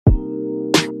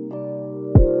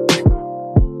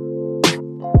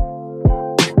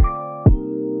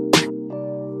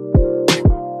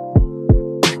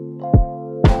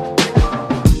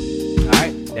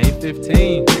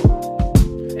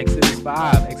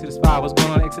Exodus 5. What's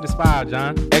going on in Exodus 5,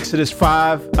 John? Exodus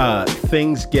 5,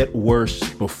 things get worse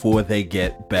before they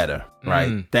get better,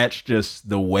 right? That's just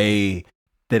the way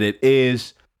that it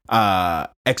is.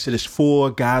 Exodus 4,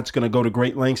 God's going to go to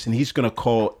great lengths and he's going to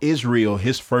call Israel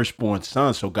his firstborn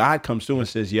son. So God comes through and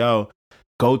says, yo,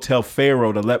 go tell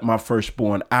Pharaoh to let my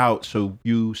firstborn out. So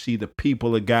you see the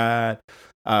people of God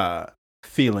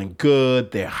feeling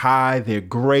good. They're high. They're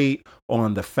great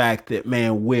on the fact that,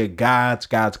 man, we're God's.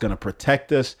 God's going to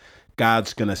protect us.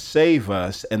 God's going to save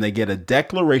us. And they get a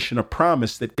declaration, a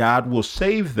promise that God will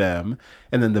save them.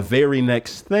 And then the very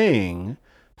next thing,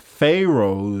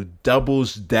 Pharaoh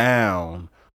doubles down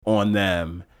on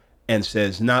them and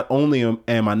says, not only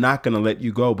am I not going to let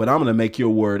you go, but I'm going to make your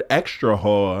word extra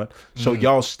hard. So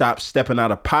y'all stop stepping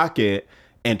out of pocket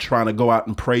and trying to go out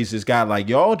and praise this God. Like,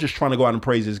 y'all just trying to go out and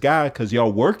praise this God because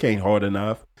y'all work ain't hard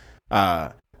enough.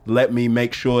 Let me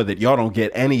make sure that y'all don't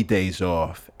get any days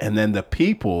off. And then the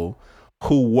people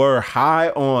who were high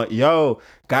on, yo,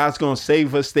 God's going to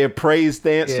save us, their praise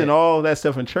dance and all that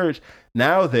stuff in church.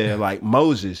 Now they're like,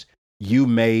 Moses, you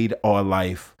made our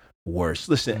life worse.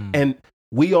 Listen, and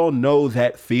we all know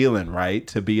that feeling, right?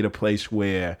 To be at a place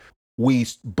where we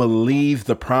believe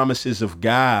the promises of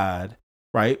God,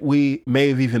 right? We may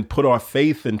have even put our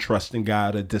faith and trust in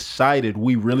God or decided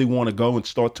we really want to go and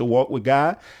start to walk with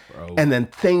God. Bro. And then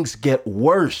things get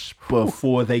worse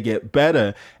before they get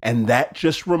better. And that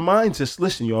just reminds us,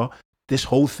 listen, y'all, this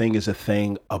whole thing is a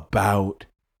thing about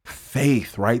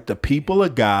faith, right? The people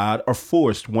of God are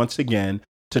forced once again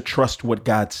to trust what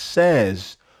God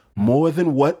says more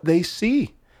than what they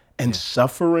see. And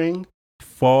suffering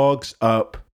fogs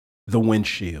up the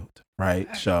windshield,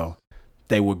 right? So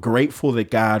they were grateful that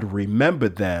God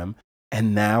remembered them,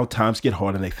 and now times get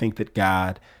hard and they think that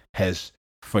God has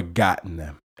forgotten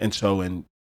them. And so in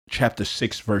chapter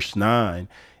 6, verse 9,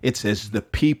 it says the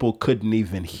people couldn't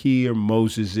even hear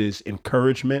Moses's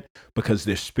encouragement because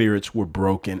their spirits were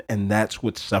broken. And that's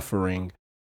what suffering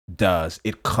does.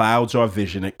 It clouds our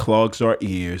vision. It clogs our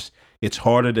ears. It's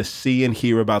harder to see and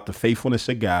hear about the faithfulness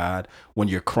of God when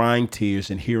you're crying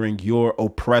tears and hearing your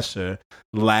oppressor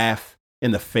laugh in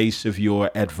the face of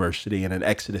your adversity. And in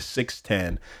Exodus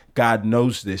 6:10, God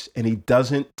knows this, and he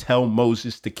doesn't tell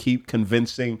Moses to keep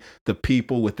convincing the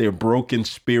people with their broken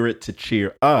spirit to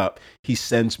cheer up. He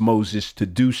sends Moses to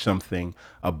do something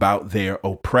about their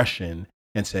oppression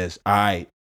and says, all right,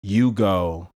 you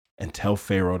go and tell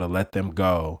Pharaoh to let them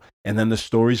go. And then the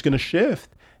story's going to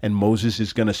shift, and Moses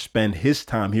is going to spend his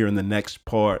time here in the next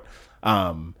part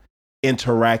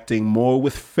interacting more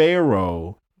with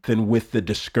Pharaoh than with the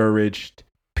discouraged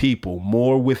people,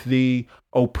 more with the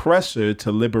oppressor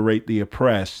to liberate the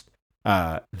oppressed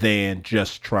than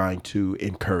just trying to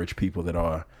encourage people that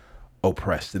are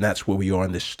oppressed. And that's where we are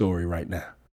in this story right now.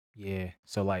 Yeah.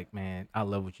 So like, man, I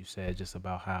love what you said just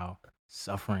about how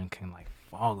suffering can like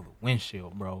fog the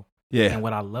windshield, bro. Yeah. And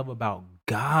what I love about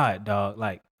God, dog,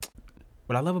 like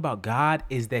what I love about God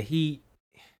is that he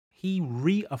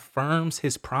reaffirms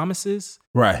his promises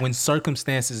when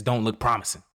circumstances don't look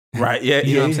promising. Right. Yeah.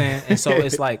 You know what I'm saying? And so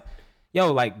it's like,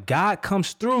 yo, like God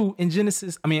comes through in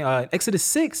Exodus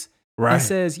 6 and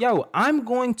says, yo, I'm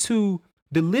going to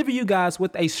deliver you guys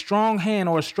with a strong hand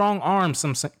or a strong arm,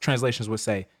 some translations would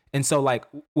say. And so like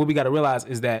what we got to realize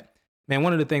is that, man,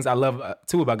 one of the things I love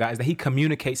too about God is that he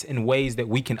communicates in ways that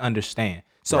we can understand.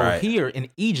 So here in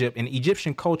Egypt, in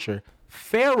Egyptian culture,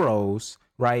 pharaohs,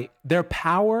 right, their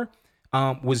power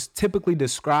was typically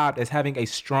described as having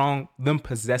them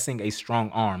possessing a strong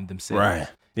arm themselves. Right.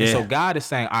 Yeah. And so God is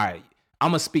saying, all right, I'm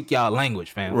going to speak y'all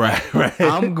language, fam. Right.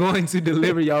 I'm going to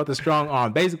deliver y'all with a strong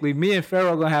arm. Basically, me and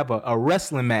Pharaoh are going to have a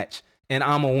wrestling match and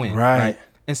I'm going to win. Right.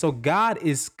 And so God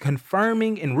is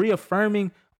confirming and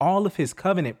reaffirming all of his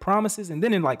covenant promises. And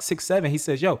then in like 6-7, he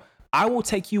says, yo, I will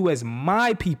take you as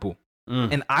my people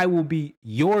and I will be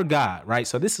your God. Right.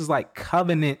 So this is like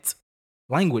covenant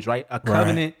language, right? A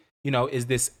covenant, is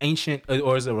this ancient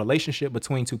or is a relationship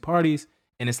between two parties.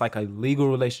 And it's like a legal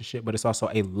relationship, but it's also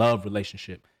a love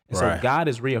relationship. And so God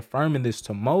is reaffirming this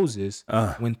to Moses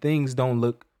when things don't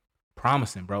look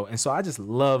promising, bro. And so I just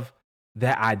love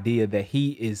that idea that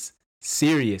he is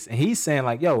serious. And he's saying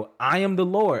like, yo, I am the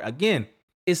Lord. Again,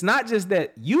 it's not just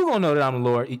that you gonna know that I'm the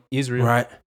Lord, Israel. Right.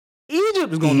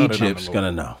 Egypt is gonna know that I'm the Lord. Egypt's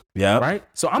gonna know. Yeah. Right.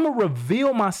 So I'm gonna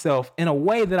reveal myself in a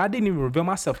way that I didn't even reveal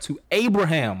myself to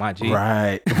Abraham, my G.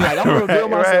 Right. Like I'm gonna reveal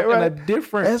myself in a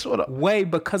different way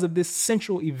because of this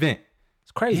central event.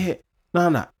 It's crazy. Yeah.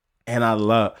 No. And I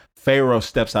love Pharaoh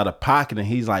steps out of pocket and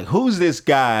he's like, who's this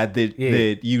guy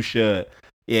that you should,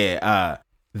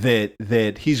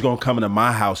 that he's gonna come into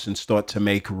my house and start to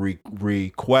make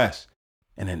requests.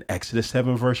 And in Exodus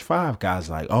 7 verse 5, God's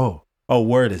like, oh,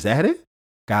 word, is that it?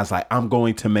 God's like, I'm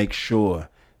going to make sure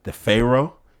that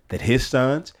Pharaoh, that his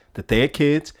sons, that their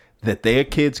kids, that their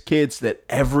kids' kids, that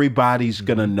everybody's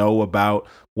going to know about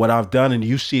what I've done. And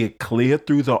you see it clear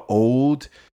through the Old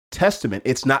Testament.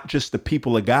 It's not just the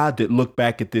people of God that look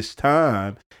back at this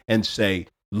time and say,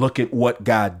 look at what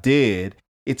God did.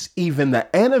 It's even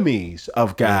the enemies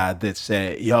of God that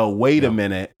say, yo, wait a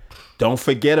minute. Don't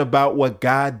forget about what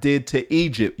God did to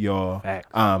Egypt, y'all.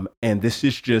 And this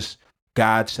is just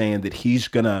God saying that he's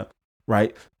going to,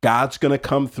 right? God's going to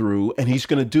come through and he's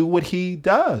going to do what he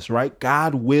does, right?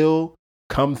 God will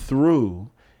come through.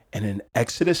 And in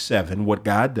Exodus 7, what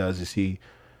God does is he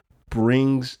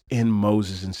brings in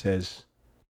Moses and says,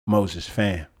 Moses,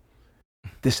 fam,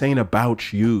 this ain't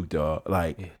about you, dog.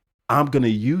 Like, I'm going to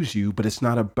use you, but it's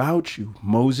not about you.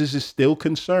 Moses is still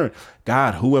concerned.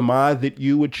 God, who am I that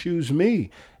you would choose me?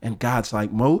 And God's like,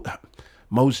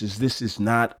 Moses, this is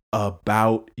not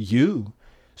about you.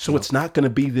 So it's not going to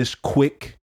be this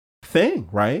quick thing,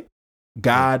 right?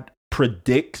 God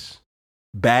predicts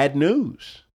bad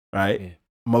news, right? Yeah.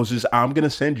 Moses, I'm going to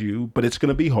send you, but it's going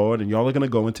to be hard and y'all are going to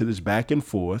go into this back and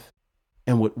forth.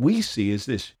 And what we see is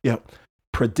this,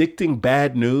 predicting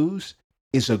bad news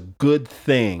is a good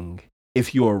thing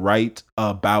if you're right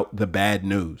about the bad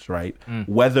news, right?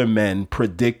 Weathermen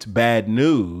predict bad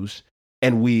news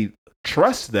and we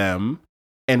trust them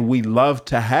and we love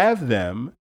to have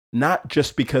them, not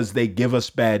just because they give us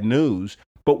bad news,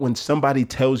 but when somebody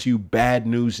tells you bad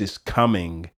news is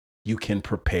coming, you can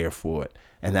prepare for it.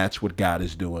 And that's what God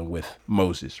is doing with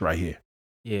Moses right here.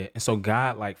 Yeah. And so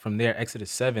God, like from there, Exodus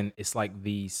 7, it's like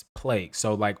these plagues.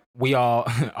 So like we all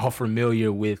are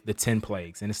familiar with the 10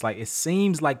 plagues. And it's like, it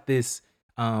seems like this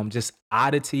just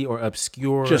oddity or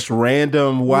obscure. Just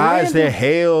random. Why is there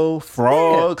hail,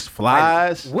 frogs,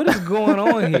 flies? Like, what is going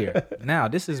on here? Now,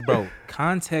 this is, bro,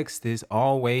 context is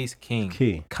always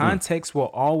king. Context will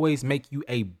always make you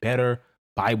a better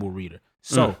Bible reader.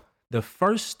 So the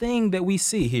first thing that we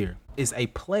see here is a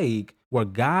plague where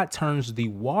God turns the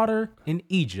water in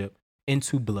Egypt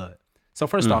into blood. So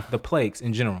first off, the plagues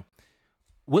in general.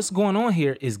 What's going on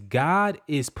here is God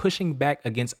is pushing back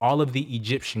against all of the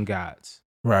Egyptian gods.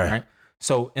 Right?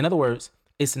 So in other words,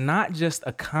 it's not just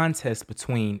a contest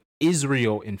between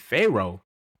Israel and Pharaoh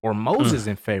or Moses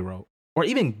and Pharaoh or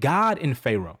even God and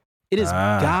Pharaoh. It is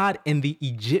God and the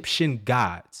Egyptian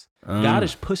gods. God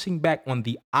is pushing back on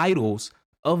the idols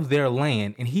of their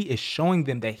land, and he is showing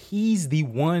them that he's the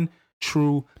one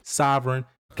true sovereign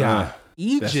God.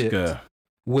 Egypt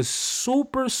was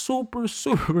super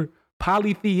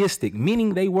polytheistic,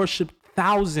 meaning they worshiped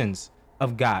thousands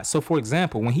of gods. So for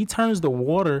example, when he turns the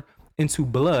water into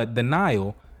blood, the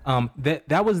Nile,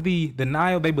 that was the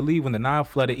Nile. They believe when the Nile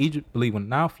flooded, Egypt believed when the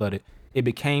Nile flooded, it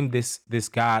became this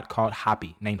god called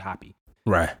Hapi, named Hapi.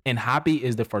 Right. And Hapi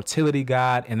is the fertility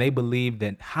god, and they believe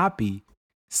that Hapi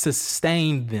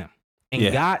sustained them.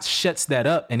 And God shuts that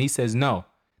up and he says, no,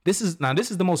 this is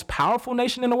the most powerful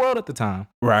nation in the world at the time.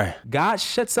 Right. God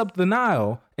shuts up the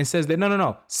Nile and says that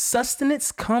no,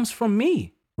 sustenance comes from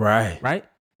me. Right.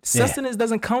 Sustenance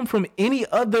doesn't come from any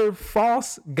other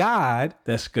false god.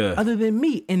 That's good. Other than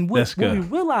me. And what we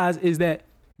realize is that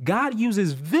God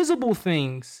uses visible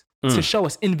things to show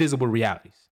us invisible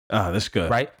realities. Oh, that's good.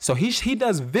 Right? So he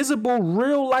does visible,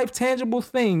 real life, tangible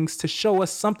things to show us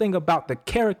something about the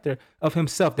character of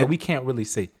himself that we can't really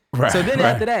see. Right. So then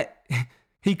after that,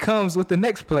 he comes with the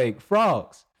next plague,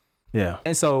 frogs. Yeah.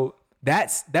 And so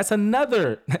that's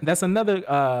another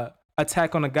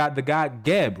attack on the god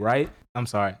Geb, right? I'm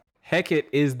sorry. Heket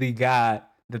is the god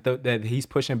that he's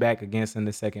pushing back against in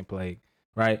the second plague,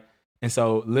 right? And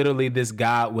so literally this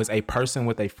god was a person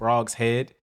with a frog's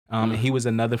head. And he was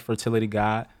another fertility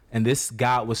god. And this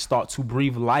God was thought to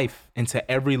breathe life into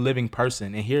every living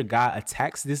person. And here God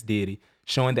attacks this deity,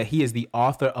 showing that he is the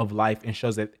author of life and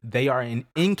shows that they are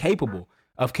incapable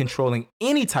of controlling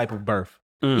any type of birth,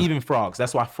 even frogs.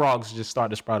 That's why frogs just start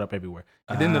to sprout up everywhere.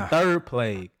 And then the third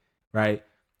plague, right,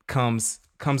 comes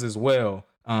as well.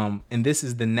 And this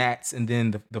is the gnats. And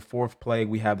then the fourth plague,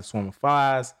 we have the swarm of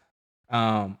flies.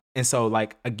 And so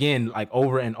like, again, like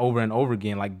over and over and over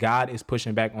again, like God is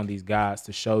pushing back on these gods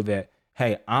to show that,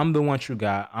 hey, I'm the one true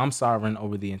God. I'm sovereign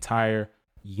over the entire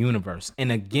universe.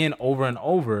 And again, over and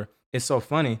over, it's so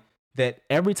funny that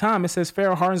every time it says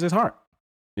Pharaoh hardens his heart.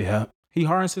 Yeah. He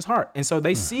hardens his heart. And so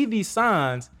they see these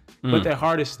signs, but their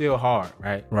heart is still hard,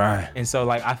 right? Right. And so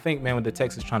like, I think, man, what the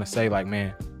text is trying to say, like,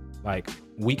 man, like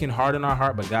we can harden our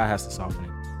heart, but God has to soften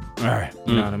it. All right.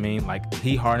 You know what I mean? Like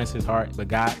he hardens his heart, but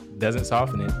God doesn't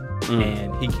soften it.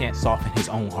 And he can't soften his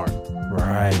own heart.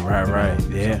 Right.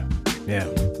 Yeah.